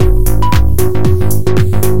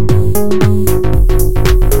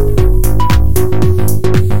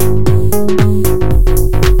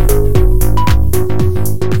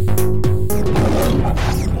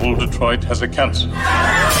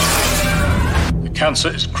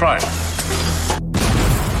Cancer is crime.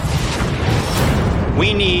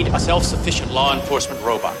 We need a self-sufficient law enforcement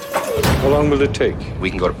robot. How long will it take?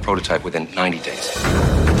 We can go to prototype within 90 days.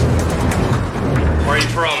 Where are you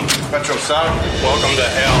from? Metro South. Welcome to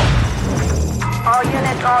hell. All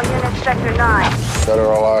units, Sector 9. Dead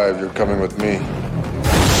or alive, you're coming with me.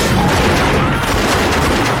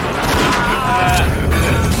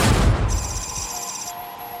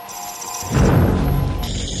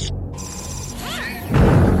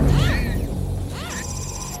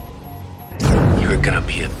 You're gonna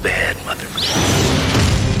be a bad mother.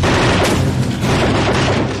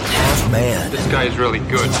 Half man, This guy is really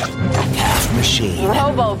good. half machine,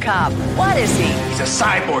 Robocop. What is he? He's a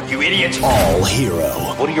cyborg, you idiot. all hero.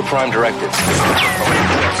 What are your prime directives?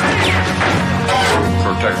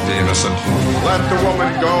 Protect the innocent. Let the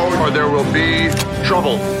woman go, or there will be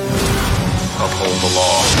trouble. Uphold the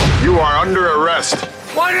law. You are under arrest.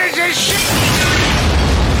 What is this shit?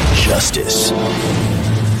 Justice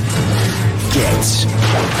gets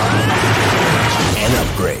an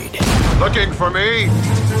upgrade. Looking for me?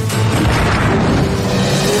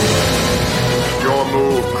 Your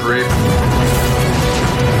move, creep.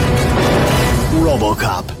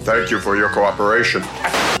 Robocop. Thank you for your cooperation.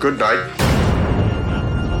 Good night.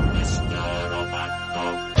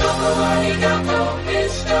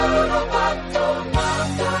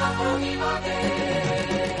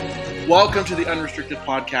 Welcome to the Unrestricted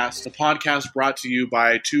Podcast, the podcast brought to you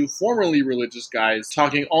by two formerly religious guys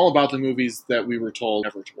talking all about the movies that we were told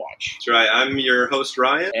never to watch. That's right. I'm your host,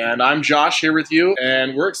 Ryan. And I'm Josh here with you,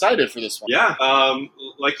 and we're excited for this one. Yeah,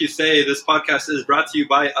 like you say, this podcast is brought to you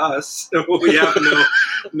by us. We have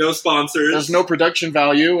no sponsors. There's no production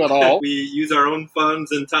value at all. We use our own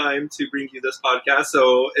funds and time to bring you this podcast,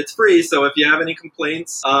 so it's free. So if you have any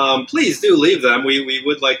complaints, please do leave them. We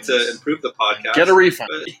would like to improve the podcast. Get a refund.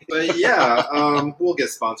 But yeah, we'll get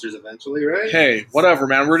sponsors eventually, right? Hey, whatever,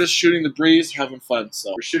 man. We're just shooting the breeze, having fun.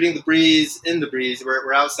 So We're shooting the breeze in the breeze.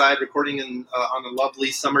 We're outside recording on a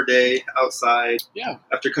lovely summer day outside. Yeah.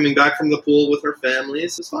 After coming back from the pool with our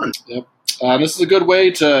families, it's fun. Yep. This is a good way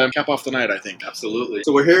to cap off the night, I think. Absolutely.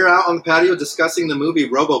 So we're here out on the patio discussing the movie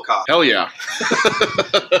Robocop. Hell yeah.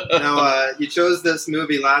 Now, you chose this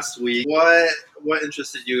movie last week. What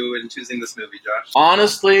interested you in choosing this movie, Josh?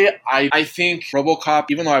 Honestly, I think Robocop,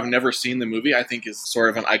 even though I've never seen the movie, I think is sort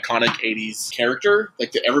of an iconic 80s character,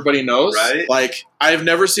 like that everybody knows. Right. Like, I've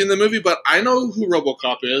never seen the movie, but I know who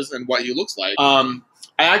Robocop is and what he looks like.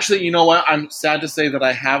 I actually, you know what? I'm sad to say that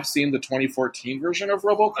I have seen the 2014 version of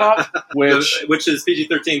Robocop, which is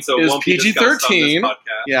PG-13, so it is won't be discussed on this PG-13. podcast.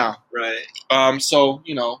 Yeah. Right. So,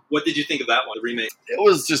 you know, What did you think of that one, the remake? it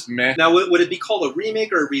was just meh. Now, would it be called a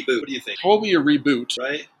remake or a reboot? What do you think? Probably a reboot.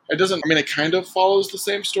 Right? It doesn't, I mean, it kind of follows the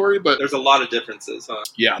same story, but There's a lot of differences, huh?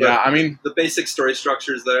 yeah. But Yeah, I mean, the basic story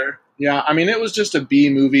structure is there. yeah, I mean, it was just a B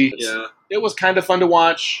movie. Yeah. It was kind of fun to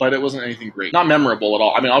watch, but it wasn't anything great. Not memorable at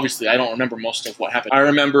all. I mean, obviously, I don't remember most of what happened. I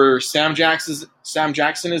remember Sam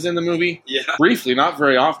Jackson is in the movie. Yeah. Briefly, not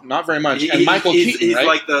very often, not very much. And Michael Keaton, he's right?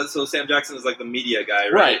 like so Sam Jackson is like the media guy,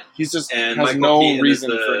 right? Right. He's just And has Michael no Keaton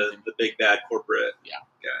reason is for anything. the big bad corporate guy.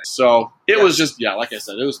 So it Yeah. was just, yeah, like I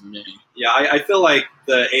said, it was meh. Yeah, I feel like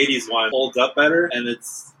the 80s one holds up better, and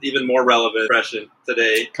it's even more relevant present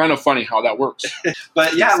today. Kind of funny how that works.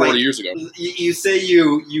 But yeah, 40 like, years ago. you say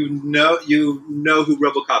you know who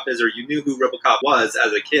Robocop is, or you knew who Robocop was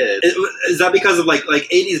as a kid. Is that because of like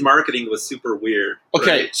 80s marketing was super weird?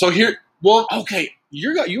 Okay, right? so here,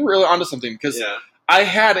 you were really onto something because Yeah. I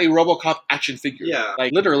had a Robocop action figure. Yeah.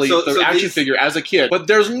 Like, literally, So the action these- figure as a kid. But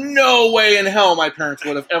there's no way in hell my parents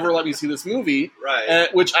would have ever let me see this movie. Right.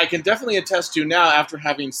 Which I can definitely attest to now after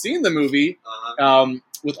having seen the movie, Uh-huh.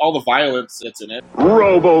 with all the violence that's in it.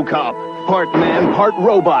 Robocop. Part man, part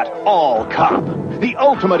robot. All cop. The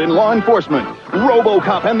ultimate in law enforcement.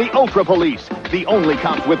 Robocop and the Ultra Police. The only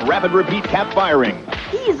cops with rapid repeat cap firing.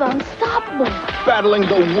 He's unstoppable. Battling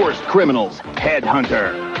the worst criminals.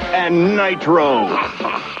 Headhunter. And Nitro.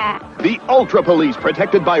 The Ultra Police,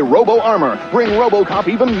 protected by Robo Armor, bring Robocop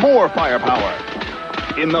even more firepower.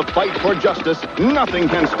 In the fight for justice, nothing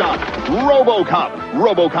can stop Robocop.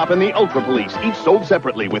 Robocop and the Ultra Police, each sold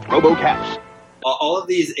separately with RoboCaps. All of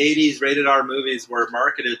these 80s rated R movies were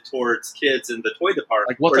marketed towards kids in the toy department.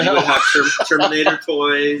 Like, what where the you would hell? have Terminator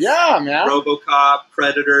toys, Yeah, man. Robocop,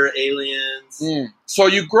 Predator, Aliens. So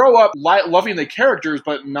you grow up loving the characters,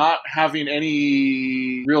 but not having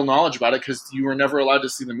any real knowledge about it because you were never allowed to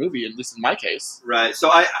see the movie, at least in my case. Right. So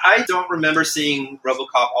I don't remember seeing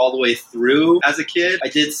RoboCop all the way through as a kid. I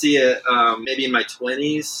did see it maybe in my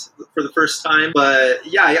 20s for the first time. But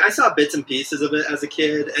yeah, I saw bits and pieces of it as a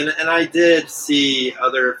kid. And I did see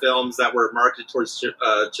other films that were marketed towards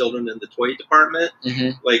children in the toy department,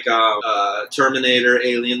 like Terminator,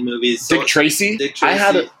 Alien movies. Dick Tracy? Dick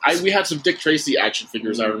Tracy. We had some Dick Tracy action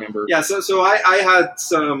figures, I remember. Yeah, so I had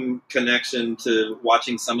some connection to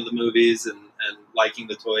watching some of the movies and liking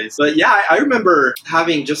the toys. But yeah, I remember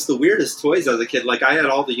having just the weirdest toys as a kid. Like I had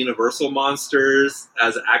all the Universal monsters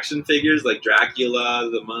as action figures, like Dracula,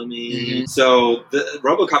 the Mummy. So the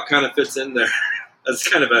RoboCop kind of fits in there. As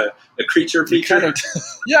kind of a creature feature.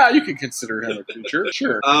 Yeah, you can consider him a creature.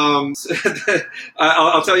 Sure. I'll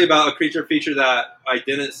tell you about a creature feature that I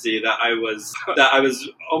didn't see that I was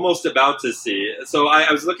almost about to see. So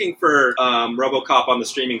I was looking for RoboCop on the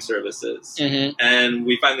streaming services, and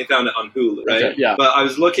we finally found it on Hulu, right? Okay, yeah. But I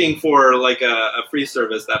was looking for like a free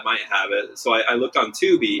service that might have it, so I looked on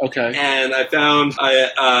Tubi, and I found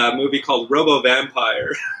a movie called Robo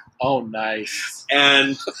Vampire. Oh, nice.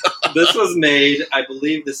 And this was made, I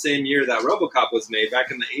believe, the same year that RoboCop was made,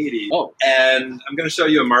 back in the 80s. Oh. And I'm going to show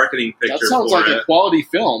you a marketing picture for it. That sounds like a quality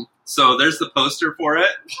film. So there's the poster for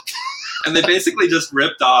it. And they basically just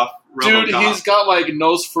ripped off RoboCop. Dude, he's got like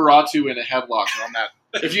Nosferatu in a headlock on that.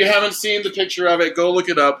 If you haven't seen the picture of it, go look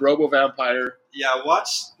it up, Robo Vampire. Yeah, watch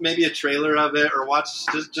maybe a trailer of it, or watch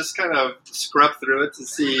just kind of scrub through it to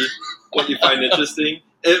see what you find interesting.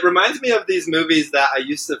 It reminds me of these movies that I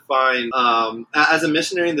used to find as a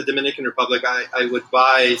missionary in the Dominican Republic. I would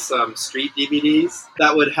buy some street DVDs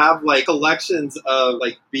that would have like collections of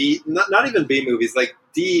like not even B movies, like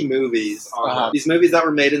D movies on these movies that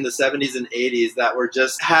were made in the 70s and 80s that were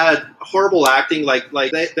just had horrible acting. Like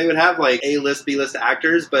they would have like A-list, B-list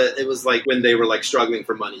actors, but it was like when they were like struggling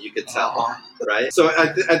for money, you could tell, right? So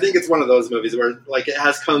I think it's one of those movies where like it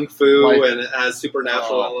has kung fu and it has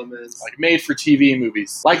supernatural elements, like made for TV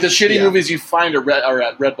movies, like the shitty movies you find are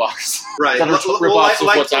at Redbox, right? That are ripoffs of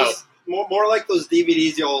what's out. More like those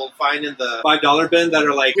DVDs you'll find in the $5 bin that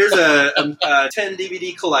are like, here's a 10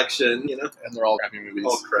 DVD collection, you know? And they're all crappy movies.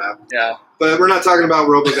 All crap. Yeah. But we're not talking about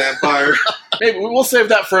Robo Vampire. Maybe we'll save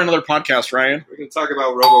that for another podcast, Ryan. We're going to talk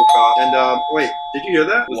about RoboCop. And wait, did you hear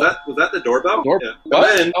that? Was that the doorbell? Yeah.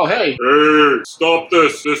 What? Then, oh, hey. Hey, stop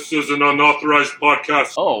this. This is an unauthorized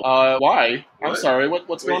podcast. Oh, why? What? I'm sorry.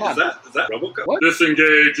 What's going on? Is that RoboCop? What?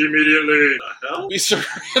 Disengage immediately. The hell?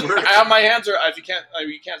 I have my hands are. If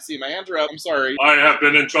you can't see, my hands are up. I'm sorry. I have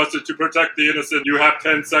been entrusted to protect the innocent. You have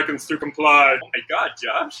 10 seconds to comply. Oh my God,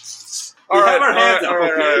 Josh. We have our hands up,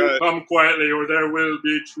 okay? okay? Come quietly or there will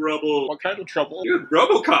be trouble. What kind of trouble? Dude,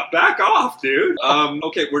 RoboCop, back off, dude.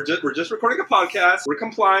 Okay, we're just recording a podcast. We're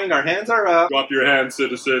complying. Our hands are up. Drop your hands,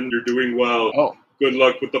 citizen. You're doing well. Oh. Good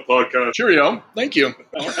luck with the podcast. Cheerio. Thank you. All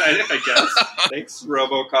right, I guess. Thanks,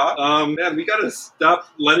 RoboCop. Man, we gotta stop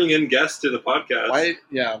letting in guests to the podcast. Why?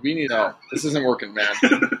 Yeah, we need. No, this isn't working, man.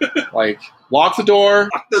 Like, lock the door.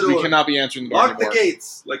 Lock the door. We cannot be answering the door Lock anymore. the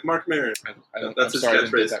gates, like Mark Maron. I'm his sorry, I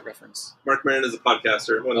didn't get catchphrase. that reference. Mark Maron is a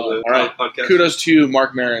podcaster. One of the all right. podcasters. Kudos to you,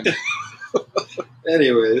 Mark Maron.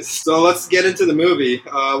 Anyways, so let's get into the movie.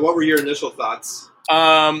 What were your initial thoughts?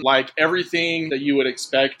 Like everything that you would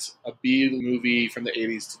expect a B movie from the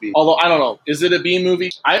 80s to be. Although, I don't know. Is it a B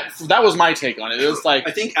movie? That was my take on it. It was like...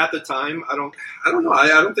 I think at the time, I don't know. I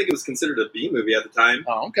don't think it was considered a B movie at the time.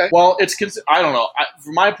 Oh, okay. Well, I don't know.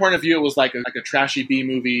 From my point of view, it was like a trashy B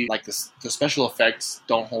movie. Like the special effects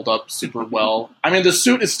don't hold up super well. I mean, the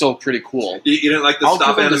suit is still pretty cool. You didn't like the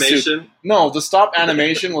stop animation? No, the stop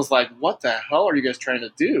animation was like, what the hell are you guys trying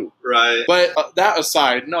to do? Right. But that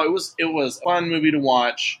aside, no, it was a fun movie to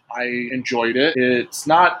watch. I enjoyed it. It's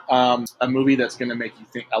not a movie that's going to make you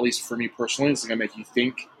think, at least for me personally, it's going to make you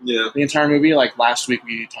think the entire movie. Like last week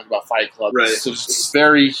we talked about Fight Club. Right. So it's a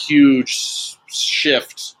very huge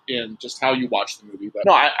shift in just how you watch the movie. But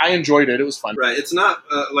no, I enjoyed it. It was fun. Right. It's not,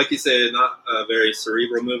 like you say, not a very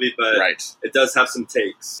cerebral movie, but it does have some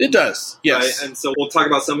takes. It does, yes. Right? And so we'll talk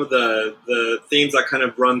about some of the themes that kind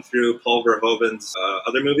of run through Paul Verhoeven's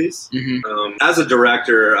other movies. Mm-hmm. As a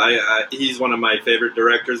director, he's one of my favorite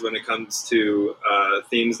directors when it comes to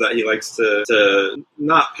themes that he likes to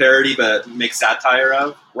not parody, but make satire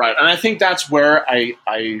of. Right. And I think that's where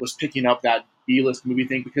I was picking up that B-list movie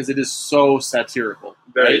thing because it is so satirical.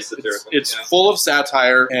 Very right? satirical. It's full of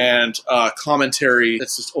satire and commentary.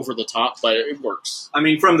 It's just over the top, but it works. I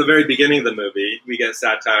mean, from the very beginning of the movie, we get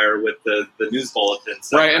satire with the news bulletins.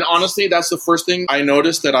 Right, and honestly, that's the first thing I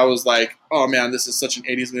noticed that I was like, oh man, this is such an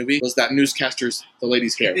 80s movie, was that newscaster's, the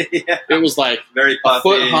lady's hair. Yeah. It was like very a puffy,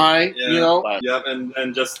 foot high, you know? Yep,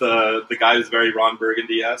 and just the guy who's very Ron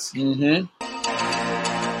Burgundy-esque. Mm-hmm.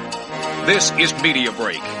 This is Media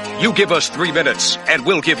Break. You give us 3 minutes, and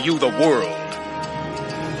we'll give you the world.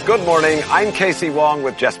 Good morning. I'm Casey Wong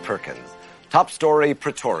with Jess Perkins. Top story,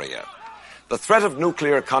 Pretoria. The threat of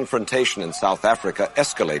nuclear confrontation in South Africa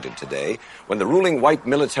escalated today when the ruling white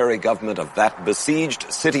military government of that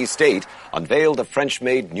besieged city-state unveiled a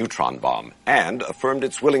French-made neutron bomb and affirmed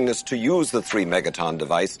its willingness to use the 3-megaton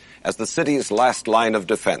device as the city's last line of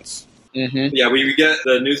defense. Mm-hmm. Yeah, we get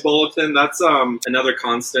the news bulletin. That's another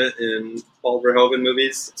constant in Paul Verhoeven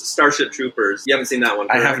movies. Starship Troopers. You haven't seen that one,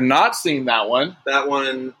 correct? I have not seen that one. That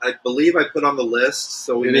one, I believe I put on the list,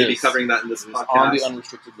 so we may be covering that in this podcast. On the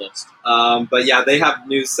unrestricted list. But yeah, they have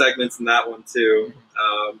news segments in that one too.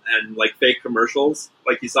 And like fake commercials,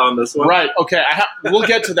 like you saw in this one. Right. Okay. We'll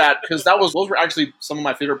get to that because those were actually some of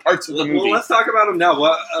my favorite parts of the movie. Well, let's talk about them now.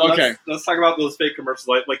 Okay. Let's talk about those fake commercials,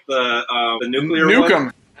 like the nuclear Nukem.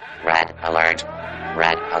 one. Red alert.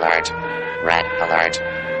 Red alert. Red alert.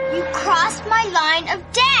 You crossed my line of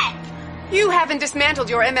death. You haven't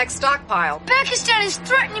dismantled your MX stockpile. Pakistan is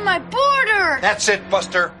threatening my border. That's it,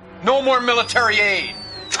 Buster. No more military aid.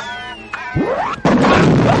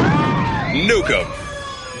 Nuke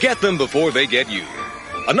 'em. Get them before they get you.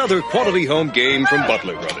 Another quality home game from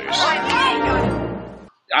Butler Brothers.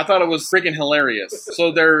 I thought it was freaking hilarious.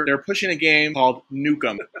 So they're pushing a game called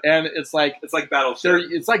Nukem, and it's like Battleship.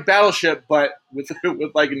 It's like Battleship, but with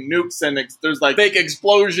like nukes and there's like fake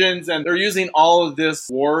explosions, and they're using all of this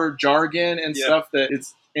war jargon and stuff that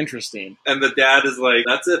it's interesting. And the dad is like,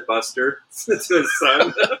 "That's it, Buster," to his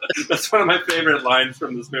son. That's one of my favorite lines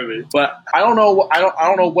from this movie. But I don't know. I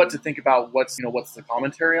don't know what to think about. What's the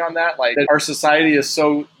commentary on that? Like our society is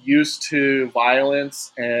so used to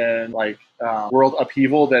violence and like world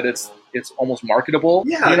upheaval that it's almost marketable.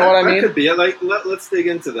 Yeah, you know what I mean? That could be. Like, let's dig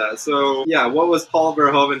into that. So, yeah, what was Paul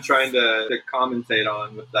Verhoeven trying to commentate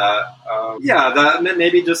on with that? That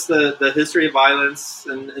maybe just the history of violence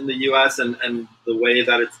in the U.S. and the way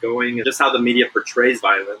that it's going, and just how the media portrays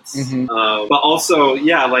violence. Mm-hmm. But also,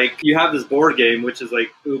 like you have this board game, which is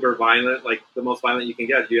like uber violent, like the most violent you can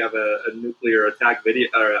get. You have a nuclear attack video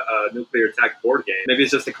or a nuclear attack board game. Maybe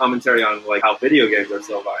it's just a commentary on like how video games are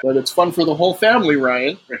so violent. But it's fun for the whole family,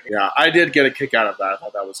 Ryan. Yeah, I did get a kick out of that. I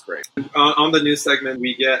thought that was great. On the news segment,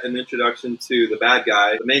 we get an introduction to the bad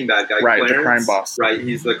guy, the main bad guy, right, Clarence. the crime boss. Right,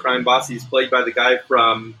 he's the crime boss. He's played by the guy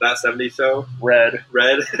from That 70s Show. Red.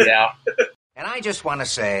 Yeah. And I just want to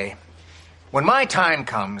say, when my time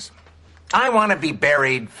comes, I want to be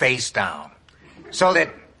buried face down, so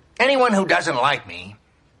that anyone who doesn't like me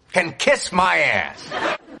can kiss my ass.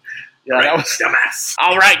 Yeah, that was dumbass.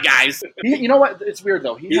 All right, guys. You know what? It's weird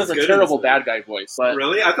though. He has a terrible bad guy voice. But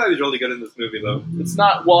really, I thought he was really good in this movie, though. It's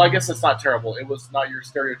not. Well, I guess it's not terrible. It was not your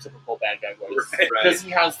stereotypical bad guy voice, because he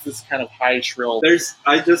has this kind of high shrill. There's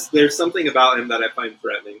something about him that I find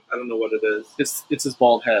threatening. I don't know what it is. It's his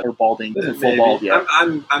bald head or balding. He isn't full bald yet.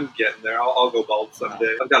 I'm getting there. I'll go bald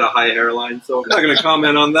someday. I've got a high hairline, so I'm not going to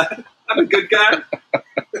comment on that. I'm a good guy.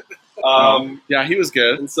 Yeah, he was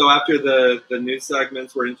good. And so after the news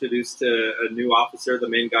segments, we're introduced to a new officer, the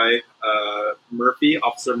main guy,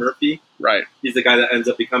 Officer Murphy. Right. He's the guy that ends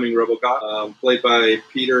up becoming Robocop, played by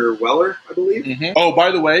Peter Weller, I believe. Mm-hmm. Oh,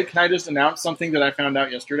 by the way, can I just announce something that I found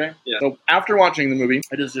out yesterday? Yeah. So after watching the movie,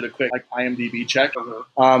 I just did a quick IMDb check.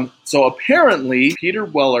 Uh-huh. So apparently, Peter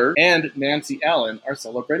Weller and Nancy Allen are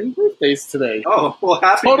celebrating birthdays today. Oh, well,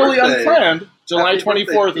 happy totally birthday. Unplanned. July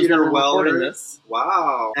 24th is when we're Weller. recording this.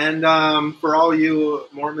 Wow. And for all you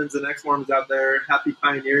Mormons and ex-Mormons out there, happy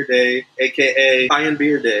Pioneer Day, a.k.a. Pie and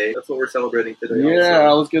Beer Day. That's what we're celebrating today. Yeah,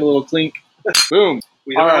 also. let's get a little clink. Boom.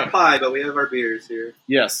 We don't have pie, but we have our beers here.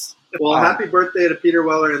 Yes. Well, happy birthday to Peter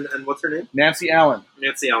Weller and what's her name? Nancy Allen.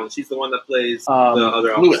 Nancy Allen. She's the one that plays the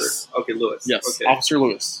other officer. Lewis. Okay, Lewis. Yes, okay. Officer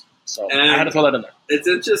Lewis. So And I had to throw that in there. It's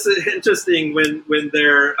interesting when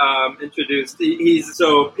they're introduced.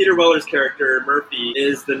 So Peter Weller's character Murphy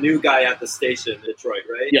is the new guy at the station in Detroit,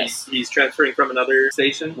 right? Yes. He's transferring from another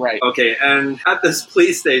station, right? Okay, and at this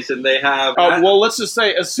police station they have. Well, let's just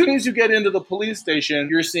say as soon as you get into the police station,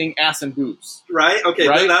 you're seeing ass and boobs. Right. Okay.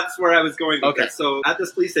 Right? That's where I was going. With Okay. this. So at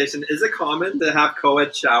this police station, is it common to have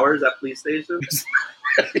co-ed showers at police stations?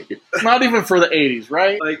 Not even for the 80s,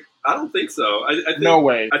 right? Like, I don't think so. I think, No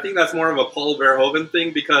way. I think that's more of a Paul Verhoeven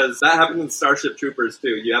thing because that happens in Starship Troopers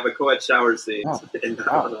too. You have a co-ed shower scene in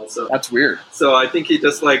that one also. That's weird. So I think he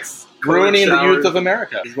just likes Ruining the showers. youth of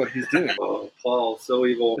America is what he's doing. Oh, Paul, so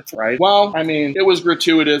evil. That's right. Well, I mean, it was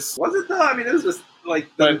gratuitous. Was it though? I mean, it was just like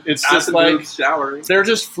But it's just like showering. they're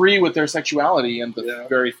just free with their sexuality in the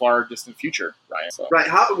very far distant future, right? So. Right.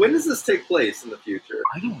 When does this take place in the future?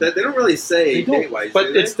 I don't. They don't really say They don't, date-wise,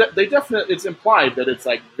 but do they? they definitely it's implied that it's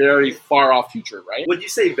like very far off future, right? Would you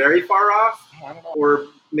say very far off? I don't know. Or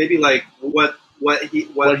maybe like what he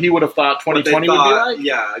would have thought 2020 would be like?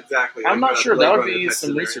 Yeah, exactly. I'm like not sure. Blade That would Runner be type some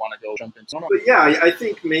scenario. research I want to go jump into. But yeah, I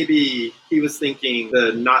think maybe he was thinking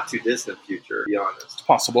the not too distant future, to be honest. It's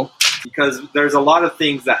possible. Because there's a lot of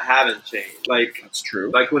things that haven't changed. Like That's true.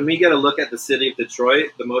 Like when we get a look at the city of Detroit,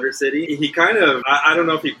 the Motor City, he kind of, I don't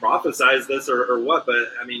know if he prophesized this or what, but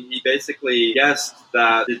I mean, he basically guessed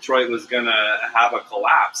that Detroit was going to have a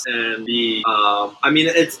collapse and be, I mean,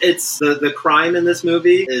 it's the crime in this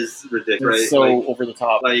movie is ridiculous. It's so over the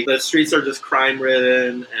top. Like the streets are just crime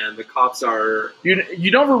ridden and the cops are. You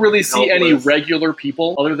never really see any helpless. regular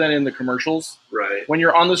people other than in the commercials. Right. When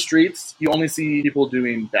you're on the streets, you only see people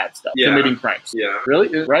doing bad stuff, committing crimes. Yeah.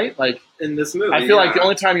 Really? Right? Like in this movie, I feel like the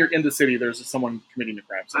only time you're in the city, there's someone committing a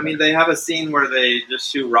crime. I mean, they have a scene where they just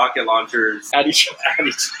shoot rocket launchers at each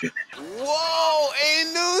other. Whoa, a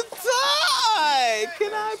new toy!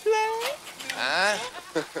 Can I play? Huh?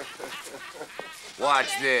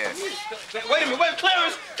 Watch this. Wait a minute, wait,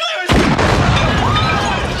 Clarence!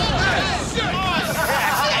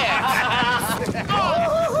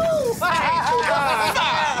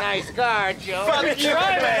 Nice car, Joe. Let me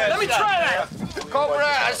try that.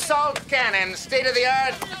 Cobra assault cannon, state of the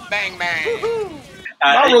art. Bang bang.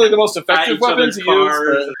 Not really the most effective each weapon other's to cars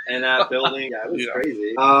use, but and at building. Yeah, it was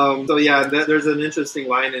crazy. So yeah, there's an interesting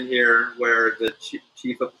line in here where the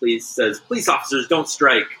chief of police says, "Police officers don't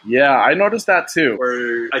strike." Yeah, I noticed that too.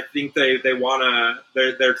 Where I think they wanna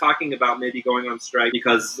they're talking about maybe going on strike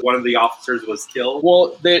because one of the officers was killed.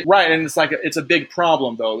 Well, right, and it's like it's a big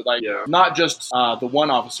problem though. Like not just the one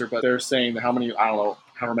officer, but they're saying that how many, I don't know,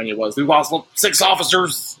 however many it was. We lost 6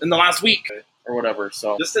 officers in the last week. Or whatever.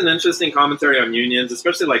 So just an interesting commentary on unions,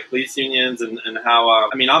 especially like police unions, and how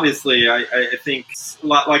I mean, obviously, I think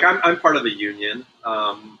like I'm part of a union.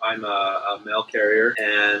 I'm a mail carrier,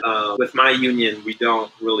 and with my union, we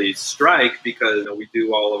don't really strike because we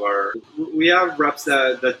do all of we have reps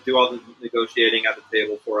that do all the negotiating at the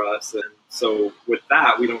table for us, and so with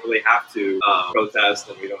that, we don't really have to protest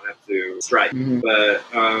and we don't have to strike. Mm-hmm. But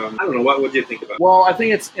I don't know, what do you think about it? Well, I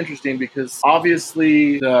think it's interesting because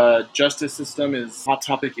obviously the justice system is a hot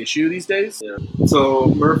topic issue these days. Yeah. So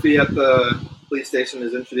Murphy at the police station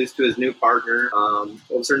is introduced to his new partner.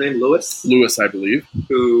 What was her name? Lewis, I believe.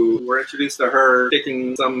 Who we're introduced to her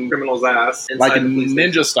kicking some criminal's ass inside like a the police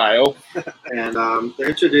ninja style. And they're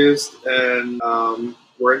introduced, and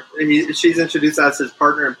she's introduced as his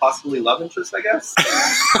partner and possibly love interest, I guess.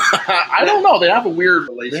 I don't know. They have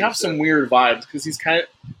some weird vibes because he's kind of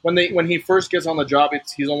when he first gets on the job,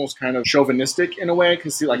 he's almost kind of chauvinistic in a way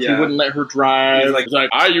because he wouldn't let her drive. He's like,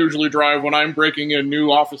 I usually drive when I'm breaking in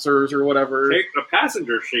new officers or whatever. Take the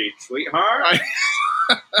passenger seat, sweetheart.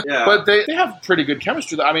 Yeah, but they have pretty good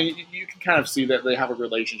chemistry. I mean, you can kind of see that they have a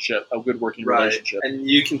relationship, a good working relationship. And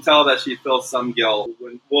you can tell that she feels some guilt.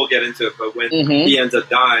 We'll get into it, but when Mm-hmm. he ends up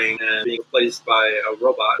dying and being replaced by a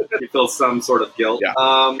robot, he feels some sort of guilt. Yeah.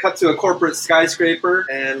 Cut to a corporate skyscraper,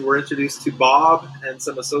 and we're introduced to Bob and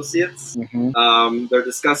some associates. Mm-hmm. They're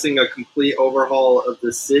discussing a complete overhaul of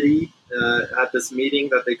the city at this meeting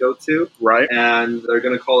that they go to. Right. And they're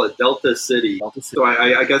going to call it Delta City. So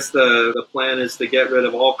I guess the plan is to get rid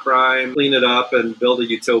of all crime, clean it up, and build a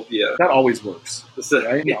utopia. That always works.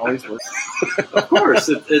 Right? It always works. Of course.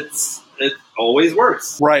 It always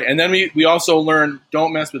works. Right. And then we also learn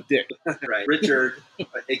don't mess with Dick. Right. Richard,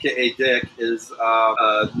 a.k.a. Dick, is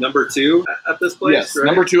number 2 at this place, yes, right?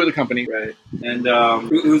 number 2 at the company. Right. And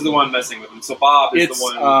who's the one messing with him? So Bob is the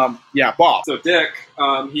one. Bob. So Dick,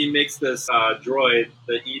 he makes this droid,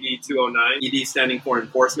 the ED-209. ED standing for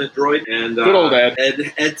Enforcement Droid. And good old Ed.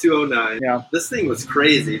 Ed 209. Yeah. This thing was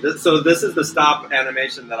crazy. So this is the stop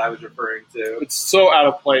animation that I was referring to. It's so out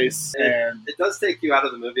of place. And it does take you out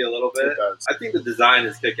of the movie a little bit. It does. I think the design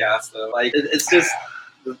is kick-ass, though. Like, it's just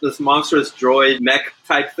this monstrous droid mech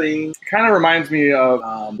type thing. It kind of reminds me of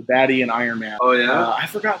the baddie in Iron Man. Oh, yeah? I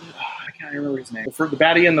forgot. I can't remember his name. The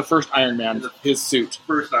baddie in the first Iron Man, his suit.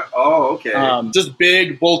 Oh, okay. Just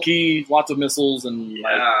big, bulky, lots of missiles, and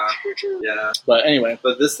yeah. But anyway.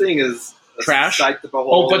 But this thing is trash. Sight to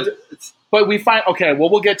behold. Oh, but But we find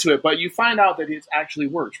we'll get to it. But you find out that it actually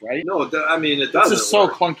works, right? No, I mean it doesn't. It's just so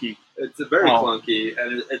work. clunky. It's very clunky,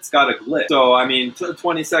 and it's got a glitch. So, I mean,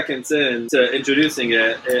 20 seconds in to introducing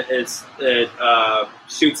it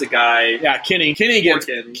shoots a guy. Yeah, Kenny.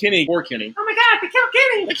 Poor Kenny. Oh my God!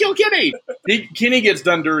 They killed Kenny. Kenny gets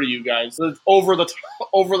done dirty, you guys. It's over the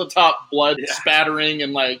top blood spattering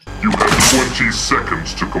and like. You have 20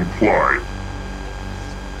 seconds to comply.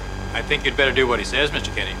 I think you'd better do what he says,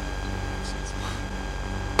 Mr. Kenny.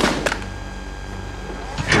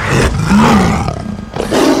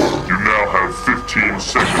 You now have 15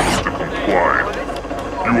 seconds to comply.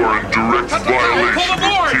 You are in direct violation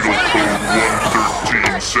of Penal Code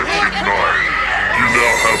 113, Section 9. You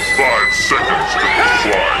now have 5 seconds to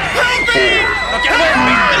comply. 4, 3, 2, 1.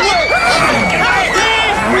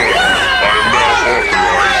 I am now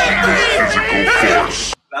authorized to use physical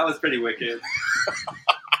force. That was pretty wicked.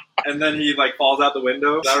 And then he like falls out the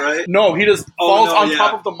window. Is that right? No, he just falls on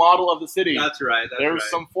top of the model of the city. That's right. There's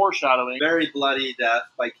some foreshadowing. Very bloody death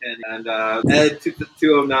by Kenny, and Ed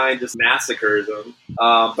 209 just massacres him.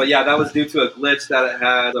 But yeah, that was due to a glitch that it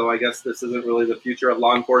had. So I guess this isn't really the future of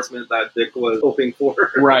law enforcement that Dick was hoping for.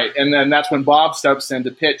 Right, and then that's when Bob steps in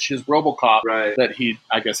to pitch his Robocop right. that he,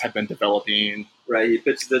 I guess, had been developing. Right, he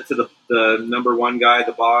pitched it to the number one guy,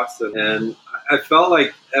 the boss, and I felt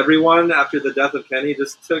like everyone after the death of Kenny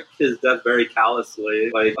just took his death very callously.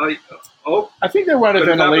 Like, I think there might have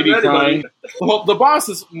been a lady crying. Well, the boss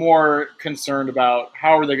is more concerned about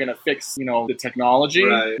how are they going to fix, the technology.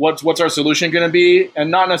 Right. What's our solution going to be,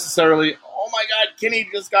 and not necessarily, oh my God, Kenny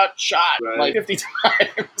just got shot like 50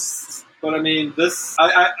 times. But I mean, this,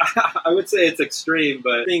 I would say it's extreme,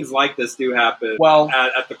 but things like this do happen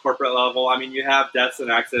at the corporate level. I mean, you have deaths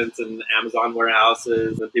and accidents in Amazon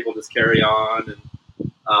warehouses, and people just carry on. And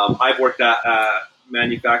I've worked at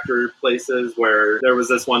manufacturer places where there was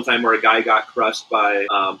this one time where a guy got crushed by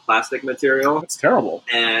plastic material. That's terrible.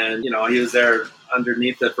 And, he was there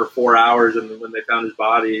underneath it for 4 hours, and when they found his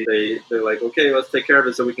body, they're like, okay, let's take care of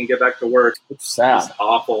it so we can get back to work. It's sad. It's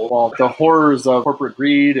awful. Well, the horrors of corporate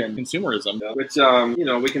greed and consumerism. Yeah, which,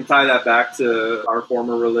 we can tie that back to our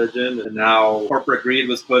former religion and how corporate greed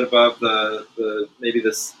was put above the maybe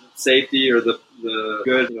the safety or the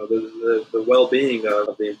good, the well-being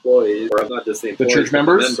of the employees, or not just the employees, the church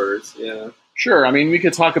members. Yeah. Sure. I mean, we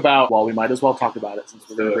could talk about, we might as well talk about it since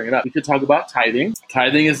we're going to bring it up. We could talk about tithing.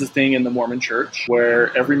 Tithing is the thing in the Mormon church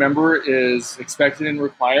where every member is expected and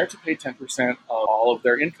required to pay 10% of all of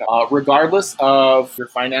their income. Regardless of your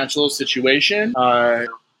financial situation,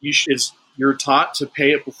 you're taught to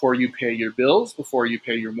pay it before you pay your bills, before you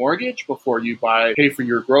pay your mortgage, before you pay for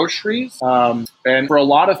your groceries. And for a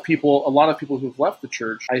lot of people who've left the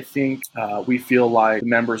church, I think we feel like the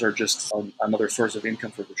members are just another source of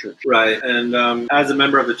income for the church. Right. And as a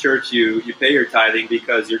member of the church, you pay your tithing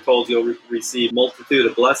because you're told you'll receive multitude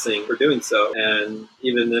of blessing for doing so. And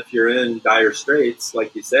even if you're in dire straits,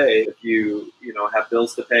 like you say, if you have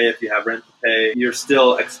bills to pay, if you have rent to pay, you're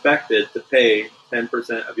still expected to pay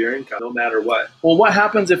 10% of your income, no matter what. Well, what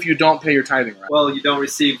happens if you don't pay your tithing, right? Well, you don't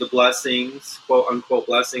receive the blessings, quote unquote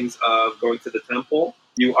blessings of going to the temple.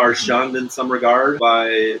 You are shunned in some regard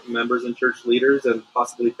by members and church leaders and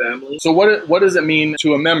possibly family. So what does it mean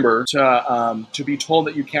to a member to be told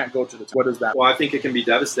that you can't go to the temple? What is that? Well, I think it can be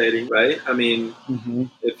devastating, right? I mean,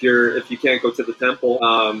 if you can't go to the temple,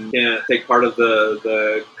 can't take part of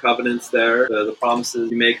the covenants there, the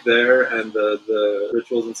promises you make there, and the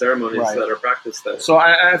rituals and ceremonies that are practiced there. So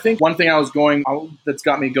I think one thing that's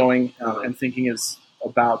got me going and thinking is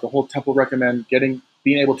about the whole temple recommend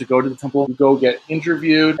being able to go to the temple, you go get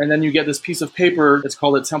interviewed, and then you get this piece of paper. It's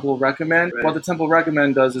called a temple recommend. Right. What the temple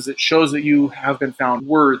recommend does is it shows that you have been found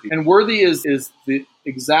worthy. And worthy is the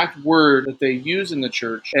exact word that they use in the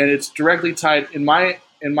church, and it's directly tied, in my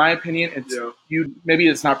opinion, maybe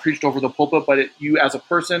it's not preached over the pulpit, but you as a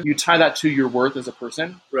person, you tie that to your worth as a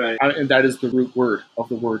person. Right. And that is the root word of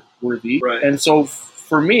the word worthy. Right. And so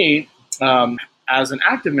for me, as an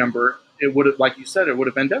active member, it would have, like you said, it would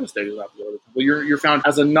have been devastating without the other people. You're found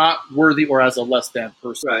as a not worthy or as a less than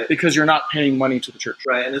person, right? Because you're not paying money to the church,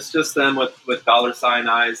 right? And it's just them with dollar sign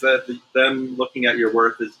eyes. Them looking at your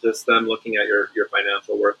worth is just them looking at your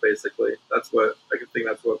financial worth. Basically, that's what I think.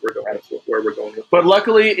 That's what we're going. That's where we're going with. But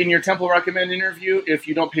luckily, in your temple recommend interview, if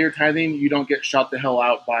you don't pay your tithing, you don't get shot the hell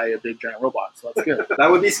out by a big giant robot. So that's good.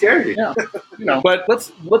 That would be scary. Yeah, But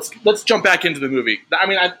let's jump back into the movie. I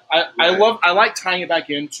mean, I like tying it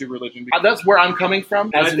back into religion That's where I'm coming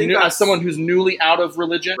from And as, I think as someone who's newly out of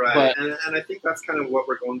religion. Right, But and I think that's kind of what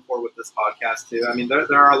we're going for with this podcast too. I mean,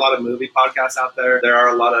 there are a lot of movie podcasts out there. There are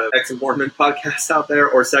a lot of ex-Mormon podcasts out there,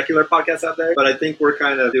 or secular podcasts out there. But I think we're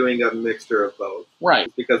kind of doing a mixture of both.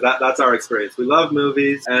 Right. Because that's our experience. We love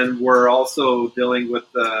movies, and we're also dealing with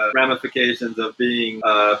the ramifications of being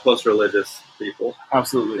post-religious people.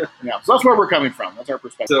 Absolutely. Yeah. So that's where we're coming from. That's our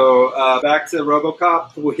perspective. So back to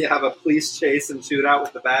Robocop. We have a police chase and shootout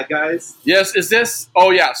with the bad guys. Yes. Is this?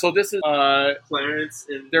 Oh, yeah. So this is Clarence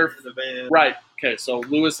in the van. Right. Okay, so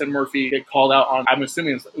Lewis and Murphy get called out on. I'm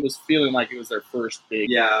assuming it was feeling like it was their first big.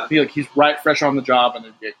 Yeah. I feel like he's fresh on the job, and they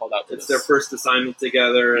get called out. It's their first assignment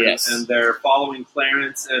together, and they're following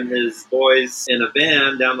Clarence and his boys in a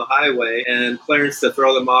van down the highway. And Clarence, to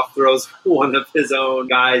throw them off, throws one of his own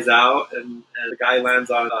guys out, and the guy lands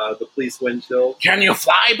on the police windshield. Can you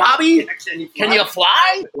fly, Bobby? Can you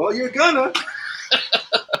fly? Well, you're gonna.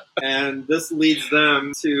 And this leads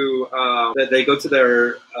them to that they go to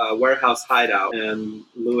their warehouse hideout, and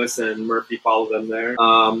Lewis and Murphy follow them there.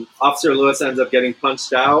 Officer Lewis ends up getting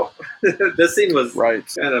punched out. This scene was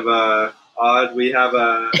kind of odd. We have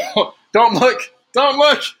a don't look.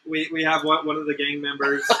 We have one of the gang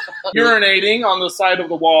members urinating on the side of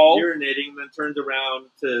the wall. Urinating, then turns around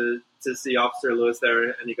to see Officer Lewis there,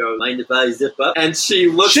 and he goes, "Mind if I zip up?" And she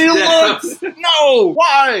looks down. No!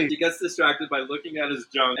 Why? She gets distracted by looking at his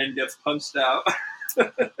junk and gets punched out.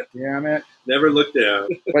 Damn it. Never looked down.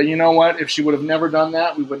 But you know what? If she would have never done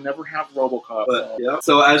that, we would never have Robocop. But, yeah.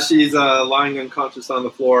 So as she's lying unconscious on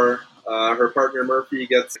the floor, her partner Murphy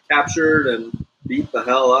gets captured and beat the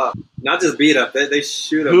hell up. Not just beat up, they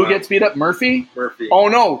shoot him. Who gets beat up? Murphy? Murphy. Oh,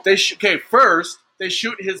 no. First, they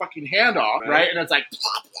shoot his fucking hand off, right? And it's like...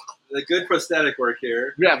 The good prosthetic work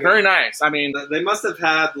here. Yeah, very nice. I mean... They must have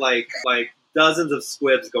had, like dozens of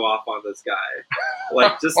squibs go off on this guy.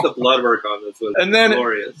 Like, just the blood work on this was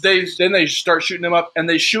glorious. They start shooting him up, and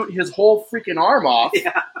they shoot his whole freaking arm off.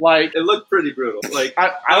 Yeah. Like, it looked pretty brutal. Like,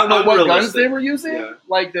 I don't know what guns they were using. Yeah.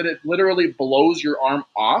 Like, that it literally blows your arm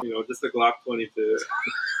off. You know, just a Glock 22.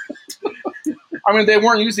 I mean, they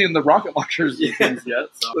weren't using the rocket launchers things yet.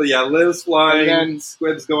 So yeah, Liv's flying, and then,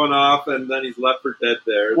 squibs going off, and then he's left for dead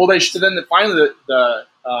there. Well, finally the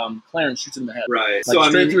Clarence shoots him in the head. Right. Like,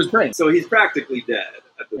 straight through his brain. So he's practically dead.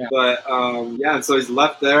 But and so he's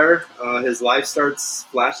left there. His life starts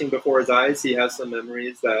flashing before his eyes. He has some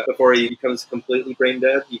memories that before he becomes completely brain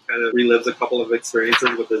dead, he kind of relives a couple of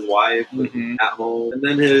experiences with his wife at home. And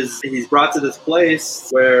then he's brought to this place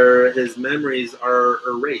where his memories are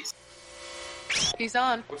erased. He's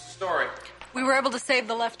on. What's the story? We were able to save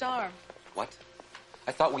the left arm. What?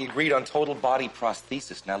 I thought we agreed on total body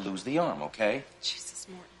prosthesis. Now lose the arm, okay? Jesus,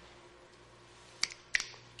 Morton.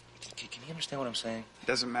 Can you understand what I'm saying? It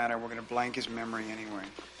doesn't matter. We're going to blank his memory anyway.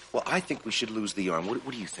 Well, I think we should lose the arm. What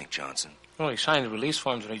do you think, Johnson? Well, he signed the release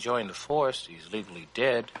forms when he joined the force. He's legally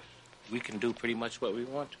dead. We can do pretty much what we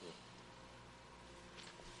want to.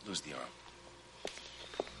 Lose the arm.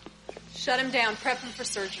 Shut him down. Prep him for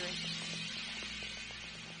surgery.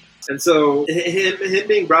 And so, him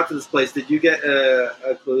being brought to this place, did you get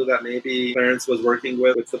a clue that maybe Clarence was working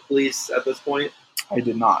with the police at this point? I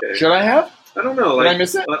did not. Okay. Should I have? I don't know. Did I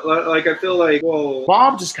miss it? Like, I feel like, well...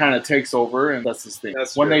 Bob just kind of takes over, and that's his thing.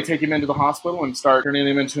 That's when true. they take him into the hospital and start turning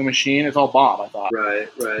him into a machine, it's all Bob, I thought.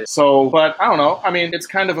 Right. So, but I don't know. I mean, it's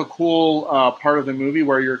kind of a cool part of the movie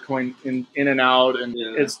where you're going in and out, and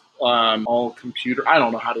it's all computer. I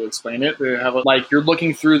don't know how to explain it. They have you're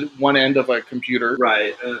looking through one end of a computer.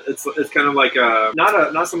 Right. It's kind of like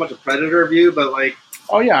not so much a Predator view, but like...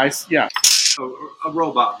 Oh, yeah, a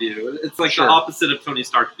robot view. It's like the opposite of Tony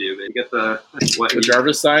Stark view. They get the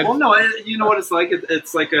Jarvis side. Well, no, you know what it's like.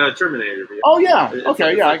 It's like a Terminator view. Oh yeah, It's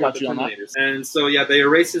I got you on that. And so they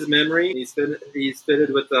erase his memory. He's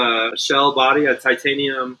fitted with a shell body, a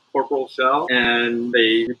titanium corporal shell, and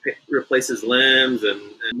they replace his limbs and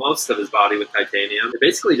most of his body with titanium. They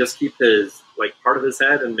basically just keep his part of his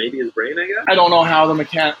head and maybe his brain, I guess. I don't know how the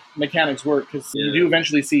mechanics work because you do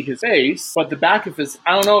eventually see his face, but the back of his,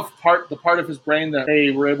 I don't know if the part of his brain that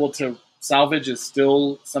they were able to salvage is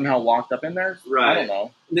still somehow locked up in there. Right. I don't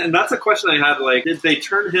know. And that's a question I had, did they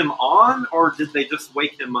turn him on or did they just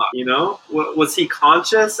wake him up, you know? Was he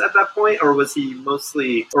conscious at that point or was he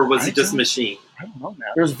just machine? I don't know, man.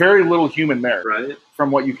 There's very little human there. Right. From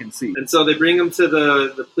what you can see. And so they bring him to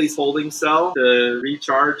the police holding cell to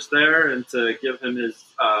recharge there and to give him his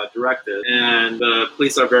directive. And the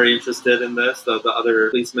police are very interested in this. The other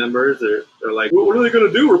police members are like, what are they going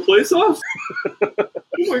to do, replace us?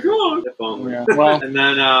 my god! If only. Yeah. Well, and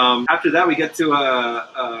then after that, we get to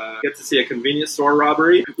see a convenience store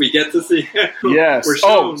robbery. We get to see. Yes. We're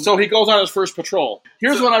shown, so he goes on his first patrol.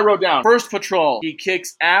 Here's what I wrote down. First patrol, he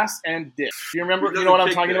kicks ass and dick. Do you remember? You know what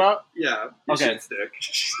I'm talking about? Yeah. Okay. Stick.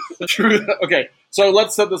 True. Okay. So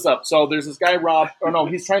let's set this up. So there's this guy, Rob. Oh no,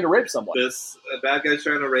 he's trying to rape someone. This bad guy's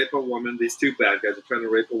trying to rape a woman. These two bad guys are trying to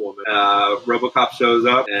rape a woman. Robocop shows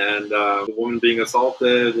up, and the woman being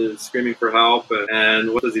assaulted is screaming for help.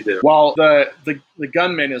 And what does he do? Well, the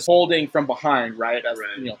gunman is holding from behind, right, as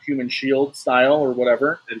human shield style or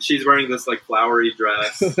whatever. And she's wearing this like flowery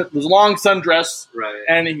dress, this long sundress, right?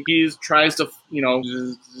 And he tries to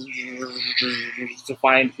to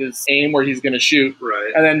find his aim where he's going to shoot,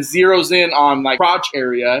 right? And then zeroes in on like crotch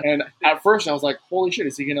area. And at first I was like, holy shit,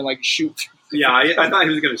 is he going to like shoot? Yeah, I thought he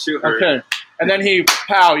was going to shoot her. Okay. And then he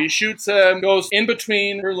shoots him, goes in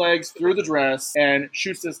between her legs through the dress, and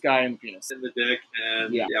shoots this guy in the penis. In the dick,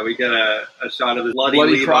 and we get a shot of his bloody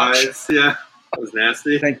Levi's. Crotch. Yeah, that was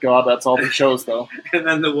nasty. Thank God that's all he shows, though. And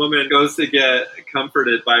then the woman goes to get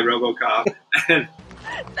comforted by Robocop. And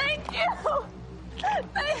Thank you!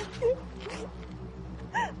 Thank you!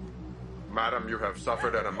 Madam, you have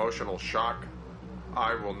suffered an emotional shock.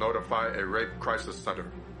 I will notify a rape crisis center.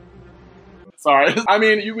 Sorry. I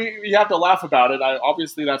mean, you have to laugh about it.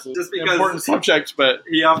 Obviously, that's an important subject, but...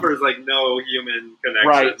 He offers, like, no human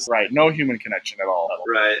connection. Right. No human connection at all.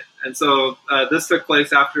 Right. And so this took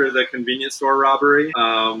place after the convenience store robbery,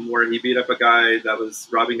 where he beat up a guy that was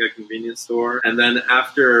robbing a convenience store. And then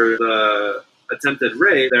after the attempted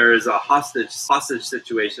rape, there is a hostage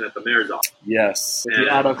situation at the mayor's office. Yes. With the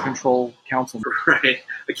out-of-control councilman. Right.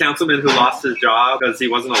 A councilman who lost his job because he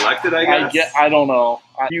wasn't elected, I guess. I don't know.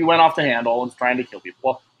 He went off the handle and was trying to kill people.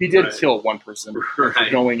 Well, he did kill one person.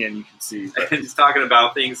 Right. Going in, you can see. But. And he's talking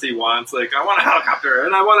about things he wants. Like, I want a helicopter,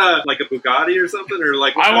 and I want a Bugatti or something. Or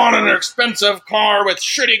like, I want an expensive car with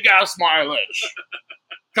shitty gas mileage.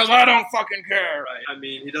 Because I don't fucking care. Right. I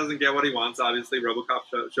mean, he doesn't get what he wants. Obviously,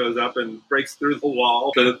 Robocop shows up and breaks through the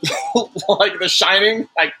wall. Like The Shining?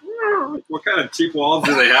 Like, what kind of cheap walls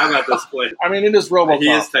do they have at this place? I mean, it is Robocop. He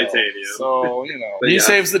is titanium. So, he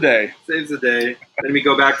saves the day. Saves the day. Then we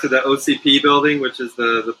go back to the OCP building, which is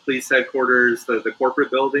the police headquarters, the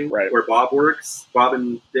corporate building, where Bob works, Bob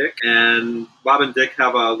and Dick. And Bob and Dick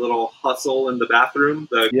have a little hustle in the bathroom,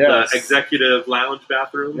 the executive lounge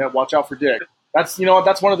bathroom. Yeah, watch out for Dick. That's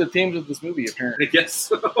that's one of the themes of this movie, apparently. I guess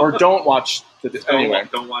so. Or don't watch the Dick. Anyway,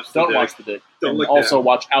 don't watch the Dick. Don't look also down.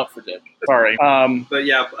 Watch out for Dick. Sorry. But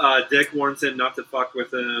yeah, Dick warns him not to fuck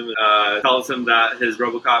with him. Tells him that his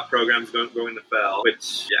Robocop program's going to fail.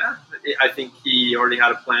 Which, I think he already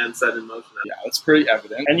had a plan set in motion. Yeah, it's pretty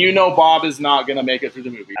evident. And Bob is not going to make it through